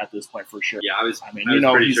the movie at this point for sure. Yeah, I was pretty he's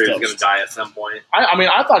sure he was going to die at some point.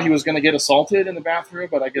 I thought he was going to get assaulted in the bathroom,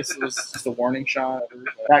 but I guess it was just a warning shot.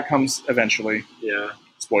 That comes eventually. Yeah.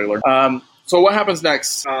 Spoiler. So what happens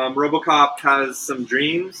next? Robocop has some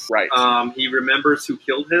dreams. Right. He remembers who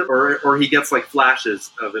killed him, or he gets like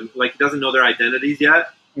flashes of him. Like he doesn't know their identities yet.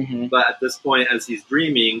 Mm-hmm. But at this point, as he's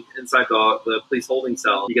dreaming inside the police holding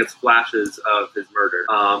cell, he gets flashes of his murder.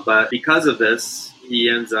 But because of this, he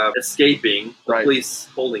ends up escaping the police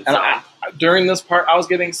holding cell. During this part, I was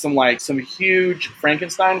getting some huge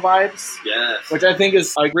Frankenstein vibes. Yes. Which I think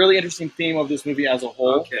is a really interesting theme of this movie as a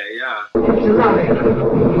whole. Okay, yeah.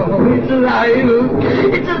 It's alive!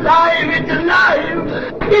 It's alive! It's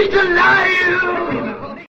alive! It's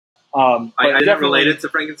alive! I didn't relate it to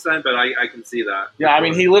Frankenstein, but I can see that. Yeah, I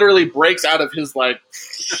mean, he literally breaks out of his like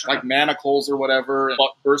manacles or whatever, and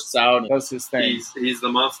bursts out and does his thing. He's the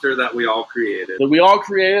monster that we all created. That we all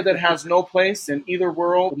created that has no place in either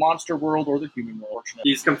world, the monster world or the human world.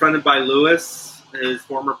 He's confronted by Lewis, his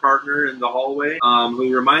former partner in the hallway,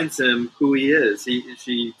 who reminds him who he is.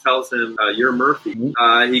 She tells him, "You're Murphy."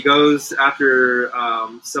 Mm-hmm. He goes after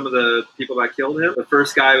some of the people that killed him. The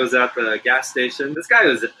first guy was at the gas station. This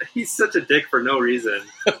guy he's such a dick for no reason.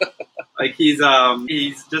 Like he's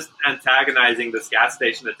just antagonizing this gas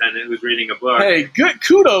station attendant who's reading a book. Hey, good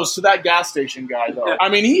kudos to that gas station guy though. I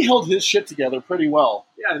mean, he held his shit together pretty well.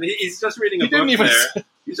 Yeah, and he's just reading a book there.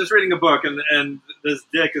 He's just reading a book, and this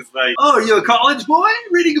dick is like, "Oh, are you a college boy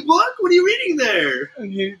reading a book? What are you reading there?"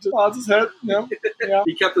 And he just nods his head. Yeah.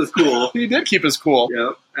 He kept his cool. He did keep his cool.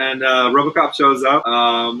 Yep. And Robocop shows up,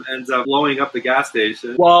 ends up blowing up the gas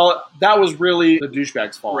station. Well, that was really the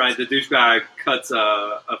douchebag's fault. Right, the douchebag cuts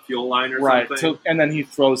a fuel line or something. And then he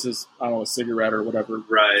throws his, a cigarette or whatever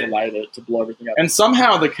to light it, to blow everything up. And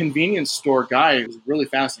somehow the convenience store guy was really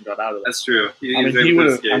fast and got out of it. That's true. He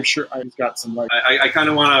would have, I'm sure he's got some, I kind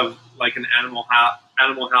of want like an Animal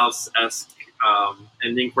House-esque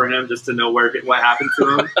ending for him just to know what happened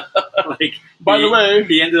to him. Like, By the way,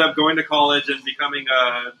 he ended up going to college and becoming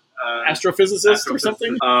a astrophysicist or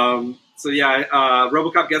something. So yeah,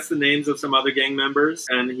 Robocop gets the names of some other gang members,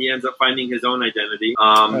 and he ends up finding his own identity.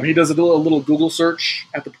 He does a little Google search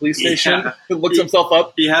at the police station. Yeah. He looks himself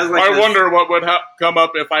up. He has like I wonder what would come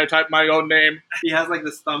up if I type my own name. He has like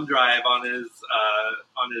this thumb drive on his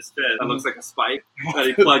fist that looks like a spike that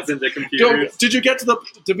he plugs into computers. Did you get to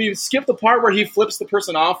we skip the part where he flips the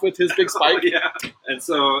person off with his big spike? Yeah. And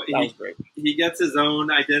so great. He gets his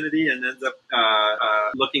own identity and ends up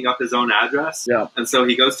looking up his own address. Yeah. And so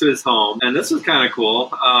he goes to his home, and this was kind of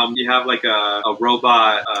cool. You have like a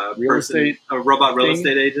robot real estate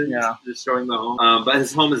agent, just showing the home. But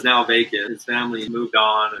his home is now vacant. His family moved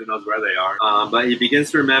on. Who knows where they are? But he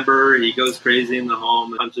begins to remember. He goes crazy in the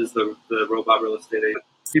home, punches the robot real estate agent.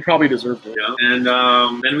 He probably deserved it. Yeah. And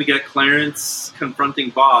then we get Clarence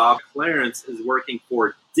confronting Bob. Clarence is working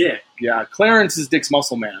for Dick. Yeah, Clarence is Dick's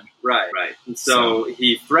muscle man. Right. And so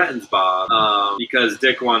he threatens Bob because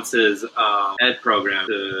Dick wants his ed program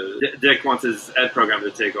to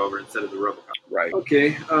take over instead of the Robocop. Right.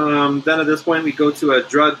 Okay. Then at this point we go to a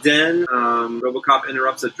drug den. Robocop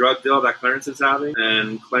interrupts a drug deal that Clarence is having,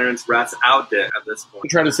 and Clarence rats out Dick at this point. He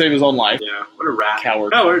tried to save his own life. Yeah. What a rat.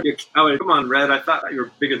 Coward. You coward. Come on, Red. I thought you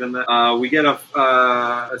were bigger than that. We get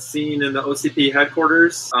a scene in the OCP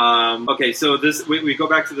headquarters. Okay, so we go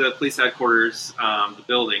back to the police headquarters, the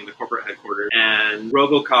building, the corporate headquarters, and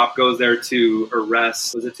Robocop goes there to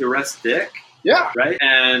arrest. Was it to arrest Dick? Yeah. Right?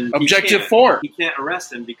 And Objective 4. He can't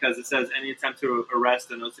arrest him because it says any attempt to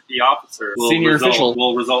arrest an OCP officer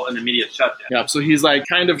will result in immediate shutdown. Yeah, so he's like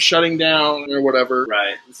kind of shutting down or whatever.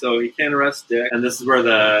 Right. So he can't arrest Dick, and this is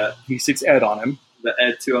where he seeks Ed on him. The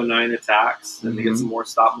Ed 209 attacks, and we get some more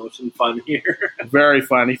stop motion fun here. Very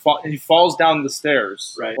fun. He falls down the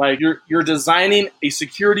stairs. Right. Like you're designing a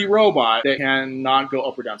security robot that cannot go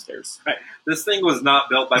up or down stairs. Right. This thing was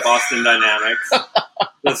not built by Boston Dynamics.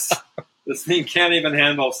 This thing can't even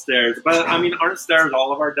handle stairs. But I mean, aren't stairs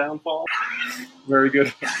all of our downfall? Very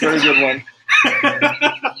good one.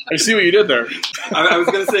 I see what you did there. I was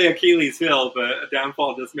going to say Achilles' heel, but a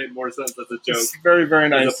downfall just made more sense as a joke. It's very, very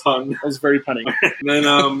nice. As a pun. That was very punny.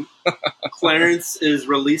 Then Clarence is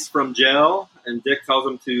released from jail, and Dick tells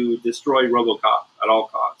him to destroy Robocop at all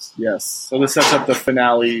costs. Yes. So this sets up the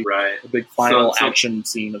finale, right? The big final action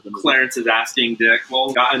scene of the movie. Clarence is asking Dick,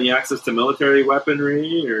 well, got any access to military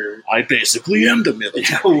weaponry? Or I basically am the military.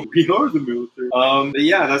 Yeah, we are the military. But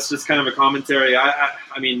yeah, that's just kind of a commentary.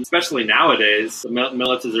 I mean, especially nowadays,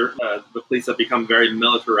 the police have become very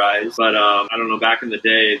militarized. But I don't know, back in the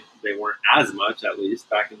day, they weren't as much, at least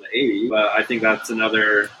back in the 80s. But I think that's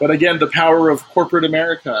another... But again, the power of corporate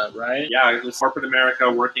America, right? Yeah, it was corporate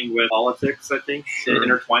America working with politics, I think. Sure.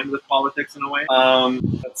 Intertwined with politics in a way.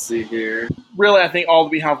 Let's see here. Really, I think all that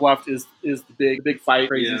we have left is the big fight,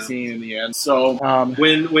 crazy scene in the end. So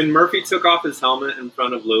when Murphy took off his helmet in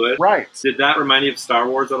front of Lewis, right? Did that remind you of Star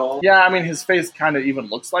Wars at all? Yeah, I mean his face kind of even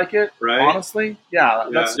looks like it, right? Honestly, yeah.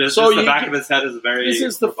 That's just the back of his head is very. This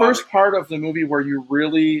is the first part of the movie where you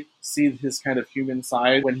really see his kind of human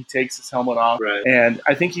side when he takes his helmet off, right? And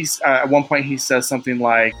I think he's at one point he says something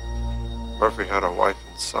like, "Murphy had a wife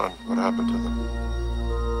and son. What happened to them?"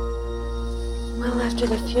 Well, after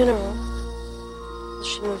the funeral,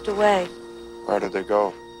 she moved away. Where did they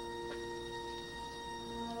go?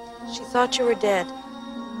 She thought you were dead.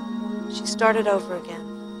 She started over again.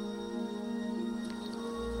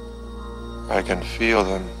 I can feel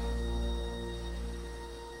them.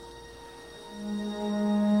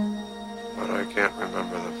 But I can't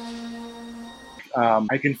remember them.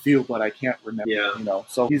 I can feel, but I can't remember. Yeah. You know,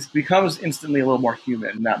 so he becomes instantly a little more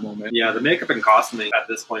human in that moment. Yeah, the makeup and costuming at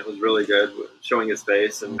this point was really good, showing his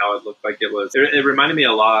face and how it looked like it was. It reminded me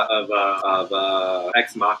a lot of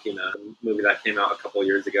Ex Machina, a movie that came out a couple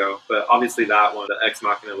years ago. But obviously that one, the Ex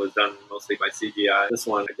Machina, was done mostly by CGI. This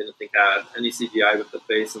one I didn't think had any CGI with the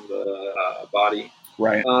face and the body.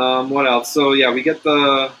 Right. What else? So yeah, we get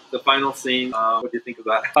the final scene. What do you think of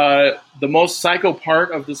that? The most psycho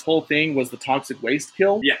part of this whole thing was the toxic waste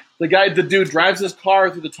kill. Yeah. The dude drives his car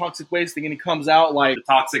through the toxic waste thing and he comes out like the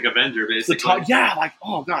Toxic Avenger, basically. Yeah, like,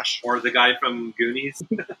 oh gosh. Or the guy from Goonies.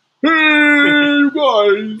 you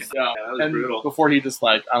guys? Yeah, that was and brutal. before he just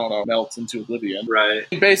like, I don't know, melts into oblivion. Right.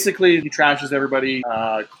 Basically, he trashes everybody.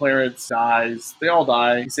 Clarence dies. They all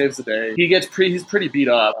die. He saves the day. He's pretty beat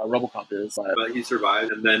up. Robocop is. But he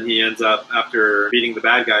survived, and then he ends up, after beating the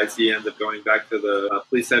bad guys, he ends up going back to the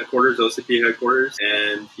police headquarters, OCP headquarters,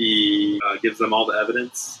 and he gives them all the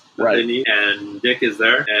evidence that they need. And Dick is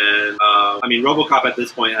there, and I mean, RoboCop at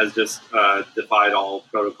this point has just defied all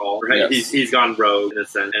protocol. Right? Yes. He's gone rogue in a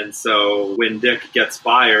sense, and so when Dick gets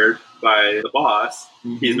fired by the boss,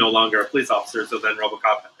 he's no longer a police officer, so then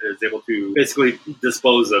RoboCop is able to basically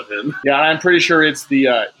dispose of him. Yeah, and I'm pretty sure it's the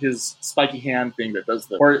his spiky hand thing that does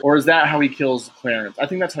the, or is that how he kills Clarence? I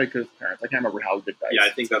think that's how he kills Clarence. I can't remember how Dick dies. Yeah, I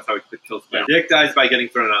think that's how he kills Clarence. Dick dies by getting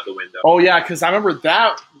thrown out the window. Oh yeah, because I remember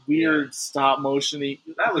that weird stop motion. He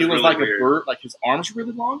was really like weird. a bird, like his arms were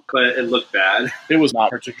really long, but it looked bad. It was not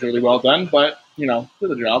particularly well done, but you know, did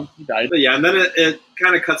the job. He died. But yeah, and then it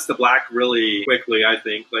kind of cuts to black really quickly. I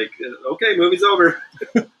think like, okay, movie's over.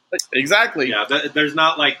 Exactly. Yeah, there's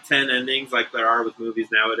not like 10 endings like there are with movies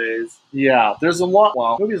nowadays. Yeah, there's a lot.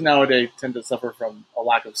 Well, movies nowadays tend to suffer from a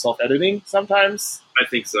lack of self-editing sometimes. I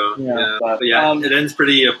think so. Yeah, But yeah, it ends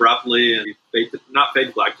pretty abruptly, and not fade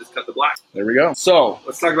to black, just cut to black. There we go. So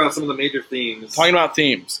let's talk about some of the major themes. Talking about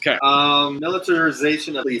themes. Okay.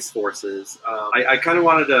 Militarization of police forces. I kind of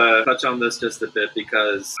wanted to touch on this just a bit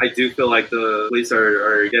because I do feel like the police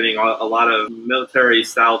are getting a lot of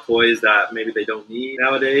military-style toys that maybe they don't need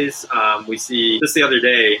nowadays. We see just the other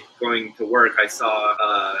day going to work, I saw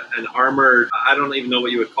an armored, I don't even know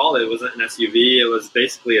what you would call it. It wasn't an SUV. It was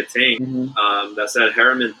basically a tank that said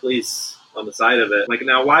Harriman Police on the side of it. Like,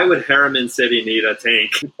 now, why would Harriman City need a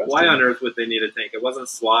tank? Why on earth would they need a tank? It wasn't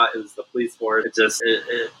SWAT. It was the police force. It just,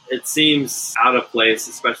 it seems out of place,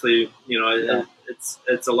 especially, you know,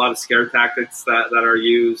 it's a lot of scare tactics that are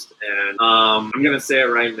used. And I'm going to say it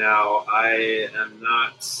right now. I am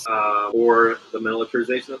not for the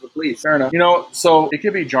militarization of the police. Fair enough. You know, so it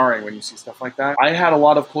could be jarring when you see stuff like that. I had a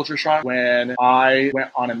lot of culture shock when I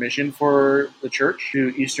went on a mission for the church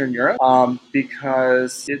to Eastern Europe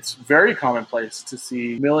because it's very commonplace to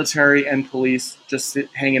see military and police just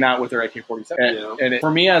hanging out with their AK-47. And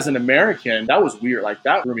for me as an American, that was weird. Like,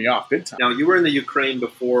 that threw me off big time. Now, you were in the Ukraine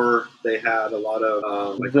before they had a lot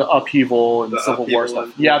of like the upheaval and the Civil War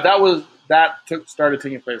stuff. Yeah, that started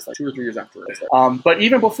taking place like 2 or 3 years afterwards. But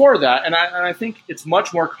even before that, and I think it's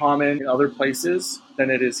much more common in other places than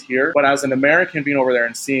it is here. But as an American being over there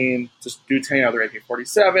and seeing just dudes hanging out with their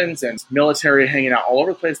AK-47s and military hanging out all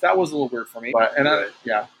over the place, that was a little weird for me. But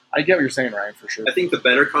I get what you're saying, Ryan, for sure. I think the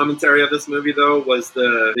better commentary of this movie, though, was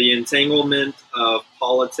the entanglement of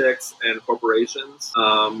politics and corporations,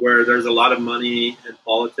 where there's a lot of money in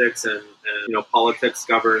politics, and you know, politics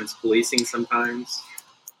governs policing sometimes.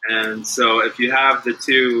 And so if you have the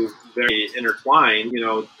two very intertwined, you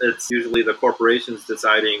know, it's usually the corporations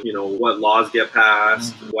deciding, you know, what laws get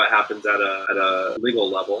passed, what happens at a legal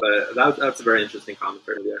level. But that's a very interesting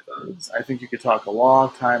commentary, I thought. I think you could talk a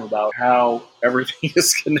long time about how everything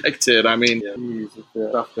is connected. I mean, with the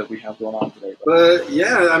stuff that we have going on today. But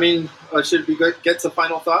yeah, I mean, should we get some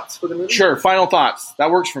final thoughts for the movie? Sure, final thoughts.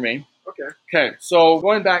 That works for me. Okay, so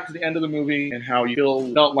going back to the end of the movie and how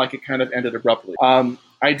you felt like it kind of ended abruptly.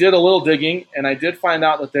 I did a little digging, and I did find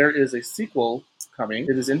out that there is a sequel coming.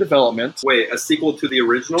 It is in development. Wait, a sequel to the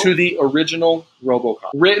original? To the original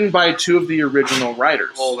RoboCop, written by 2 of the original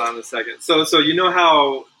writers. Hold on a second. So you know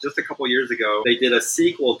how just a couple years ago they did a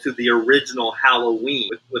sequel to the original Halloween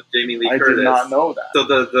with Jamie Lee Curtis? I did not know that. So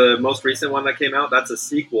the most recent one that came out, that's a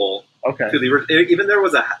sequel. Okay. To the even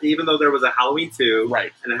though there was a Halloween 2,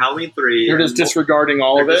 right, and a Halloween 3, they're just disregarding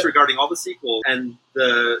all of it. Disregarding all the sequels, and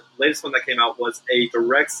the latest one that came out was a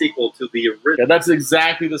direct sequel to the original. Yeah, that's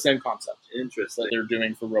exactly the same concept. Interesting. That they're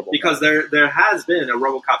doing for RoboCop, because there has been a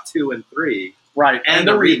RoboCop 2 and 3. Right, and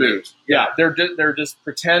the a reboot. Yeah, they're just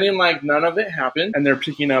pretending like none of it happened, and they're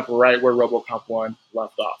picking up right where RoboCop 1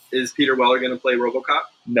 left off. Is Peter Weller going to play RoboCop?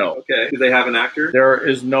 No. Okay. Do they have an actor? There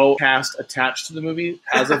is no cast attached to the movie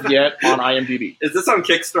as of yet on IMDb. Is this on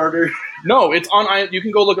Kickstarter? No, it's on. You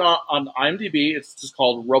can go look on IMDb. It's just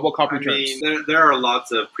called RoboCop Returns. I mean, there are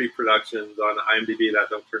lots of pre-productions on IMDb that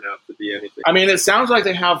don't turn out to be anything. I mean, it sounds like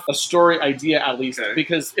they have a story idea at least,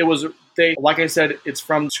 because it was. Like I said, it's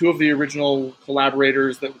from 2 of the original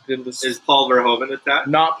collaborators that did this. Is Paul Verhoeven attached?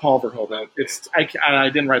 Not Paul Verhoeven. It's I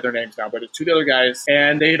didn't write their names down, but it's 2 of the other guys,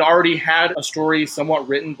 and they had already had a story somewhat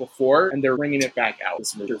written before, and they're bringing it back out.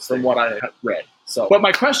 This movie, from what I have read. So, but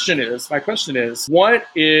my question is, what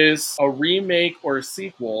is a remake or a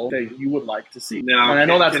sequel that you would like to see? Now, and I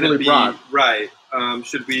know that's can really it be, broad. Right.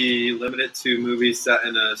 Should we limit it to movies set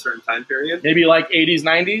in a certain time period? Maybe like 80s,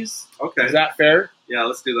 90s? Okay. Is that fair? Yeah,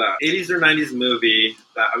 let's do that. 80s or 90s movie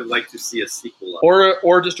that I would like to see a sequel of.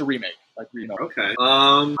 Or just a remake. Okay.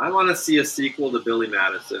 I want to see a sequel to Billy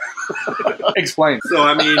Madison. Explain. So,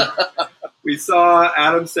 I mean, we saw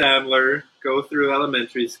Adam Sandler go through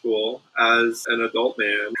elementary school as an adult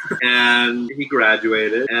man, and he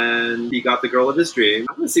graduated, and he got the girl of his dream.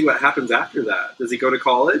 I want to see what happens after that. Does he go to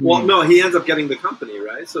college? Well, no, he ends up getting the company,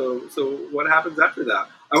 right? So what happens after that?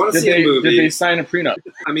 I want to see a movie. Did they sign a prenup?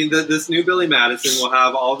 I mean, this new Billy Madison will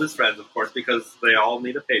have all of his friends, of course, because they all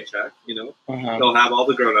need a paycheck, you know? They'll have all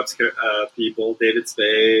the grown-ups people, David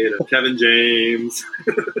Spade, and Kevin James.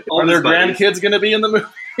 Are their grandkids going to be in the movie?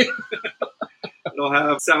 They'll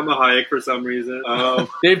have Salma Hayek for some reason.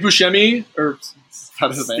 Dave Buscemi? Or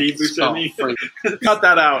Steve Buscemi. Oh, cut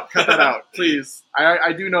that out, please.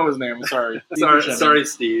 I do know his name. I'm sorry. Sorry,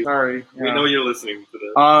 Steve. Sorry. We know you're listening to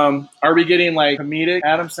this. Are we getting like comedic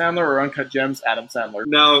Adam Sandler or Uncut Gems Adam Sandler?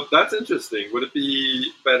 Now, that's interesting. Would it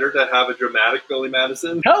be better to have a dramatic Billy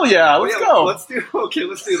Madison? Hell yeah, let's go. Let's do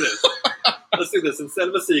this. Let's do this. Instead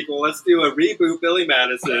of a sequel, let's do a reboot Billy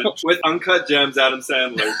Madison with Uncut Gems Adam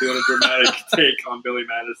Sandler doing a dramatic take on Billy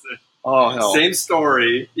Madison. Oh, hell. Same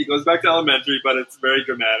story. He goes back to elementary, but it's very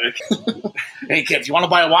dramatic. Hey, kids, you want to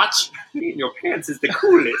buy a watch? In your pants is the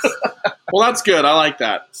coolest. Well, that's good. I like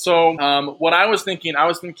that. So, what I was thinking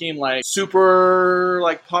like super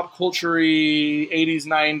like pop culture-y, 80s,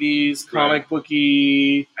 90s, comic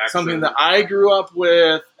booky, something that I grew up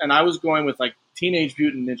with, and I was going with like Teenage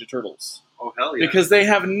Mutant Ninja Turtles. Oh, hell yeah. Because they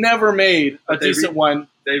have never made a decent one.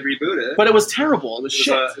 They rebooted it. But it was terrible. It was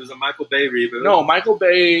shit. It was a Michael Bay reboot. No, Michael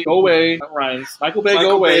Bay, go away. That rhymes. Michael Bay,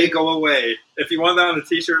 go away. Go away. If you want that on a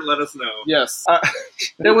t-shirt, let us know. Yes.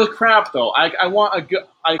 It was crap, though. I want a good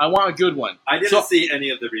I want a good one. I didn't see any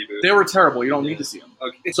of the reboots. They were terrible. You don't need to see them.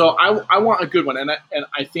 Okay. So I want a good one. And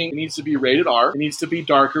I think it needs to be rated R. It needs to be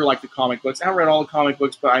darker like the comic books. I haven't read all the comic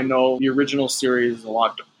books, but I know the original series is a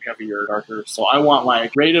lot heavier, darker. So I want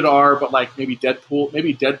like rated R, but like maybe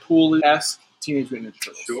Deadpool-esque. Teenage Mutant Ninja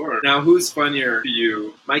Turtles. Sure. Now, who's funnier to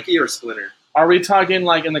you, Mikey or Splinter? Are we talking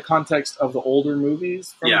like in the context of the older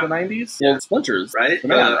movies from the 90s? Yeah. Well, Splinter's right? the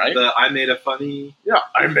man, right? The I made a funny... Yeah,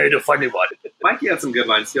 I made a funny one. Mikey had some good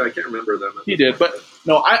lines, too. I can't remember them. He did, but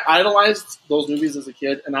no, I idolized those movies as a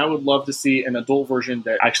kid, and I would love to see an adult version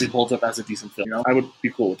that actually holds up as a decent film. You know? I would be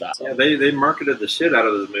cool with that. So. Yeah, they marketed the shit out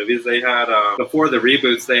of those movies. They had, before the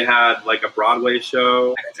reboots, they had like a Broadway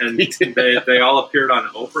show, and they all appeared on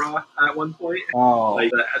Oprah at one point. Oh.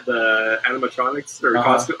 Like the animatronics, or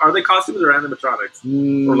costumes. Are they costumes or animatronics?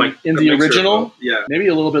 Or like in the original? Yeah. Maybe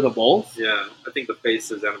a little bit of both? Yeah, I think the face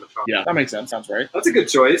is animatronic. Yeah, that makes sense. Sounds right. That's a good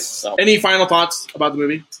choice. So, any final thoughts about the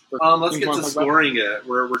movie? Let's get to scoring it.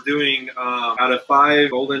 We're doing out of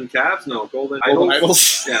 5 golden calves? No, golden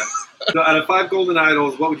idols. Yeah. So out of 5 golden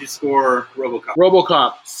idols, what would you score RoboCop?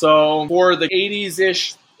 RoboCop. So for the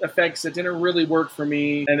 80s-ish effects, it didn't really work for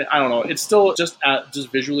me, and I don't know. It's still just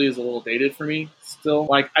visually is a little dated for me. Still,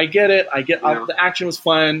 like I get it. The action was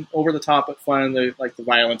fun, over the top but fun. The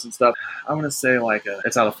violence and stuff. I'm gonna say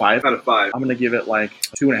it's out of 5. Out of 5. I'm gonna give it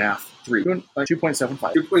 2.5. 3.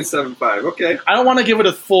 2.75. 2.75. Okay. I don't want to give it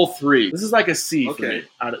a full 3. This is like a C for me.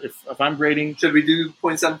 If I'm grading, should we do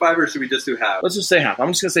 0.75 or should we just do half? Let's just say half. I'm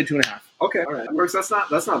just gonna say 2.5. Okay, all right, that works. That's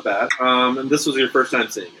not bad. And this was your first time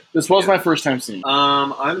seeing it. This was my first time seeing it.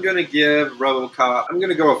 I'm gonna give RoboCop. I'm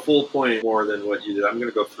gonna go a full point more than what you did. I'm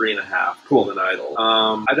gonna go 3.5. Golden Idol.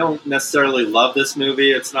 I don't necessarily love this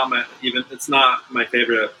movie. It's not my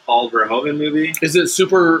favorite Paul Verhoeven movie. Is it a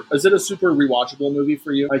super rewatchable movie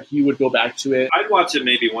for you? Like you would go back to it? I'd watch it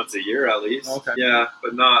maybe once a year at least. Okay. Yeah,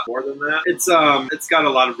 but not more than that. It's got a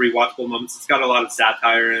lot of rewatchable moments. It's got a lot of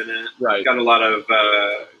satire in it. Right. It's got a lot of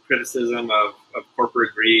criticism of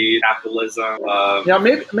corporate greed, capitalism.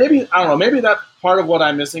 Maybe I don't know. Maybe that part of what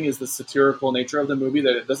I'm missing is the satirical nature of the movie,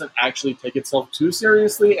 that it doesn't actually take itself too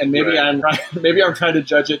seriously, and maybe I'm trying to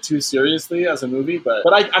judge it too seriously as a movie. But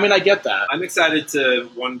I get that. I'm excited to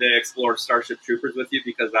one day explore Starship Troopers with you,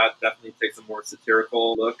 because that definitely takes a more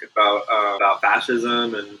satirical look about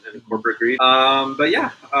fascism and corporate greed. But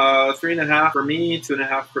yeah, 3.5 for me,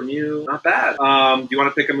 2.5 from you. Not bad. Do you want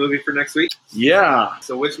to pick a movie for next week? Yeah.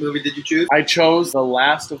 So which movie did you choose? I chose The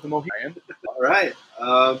Last of the Mohicans. All right.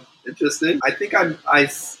 Interesting. I think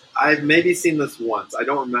I've maybe seen this once. I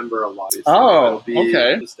don't remember a lot. So Oh, it'll be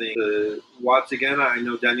okay. interesting to watch again. I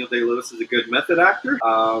know Daniel Day-Lewis is a good method actor,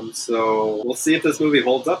 so we'll see if this movie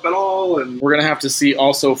holds up at all. And We're gonna have to see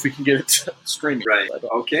also if we can get it streaming. right.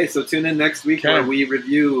 Okay, so tune in next week Okay. where we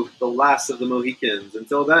review The Last of the Mohicans.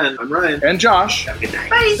 Until then, I'm Ryan. And Josh. Have a good night.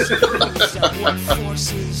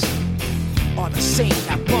 Forces are the same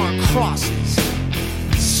that burn crosses.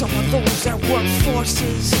 Some of those that work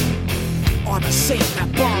forces are the same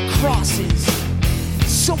that burn crosses.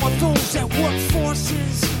 Some of those that work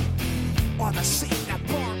forces are the same that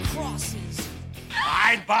burn crosses.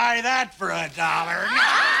 I'd buy that for $1.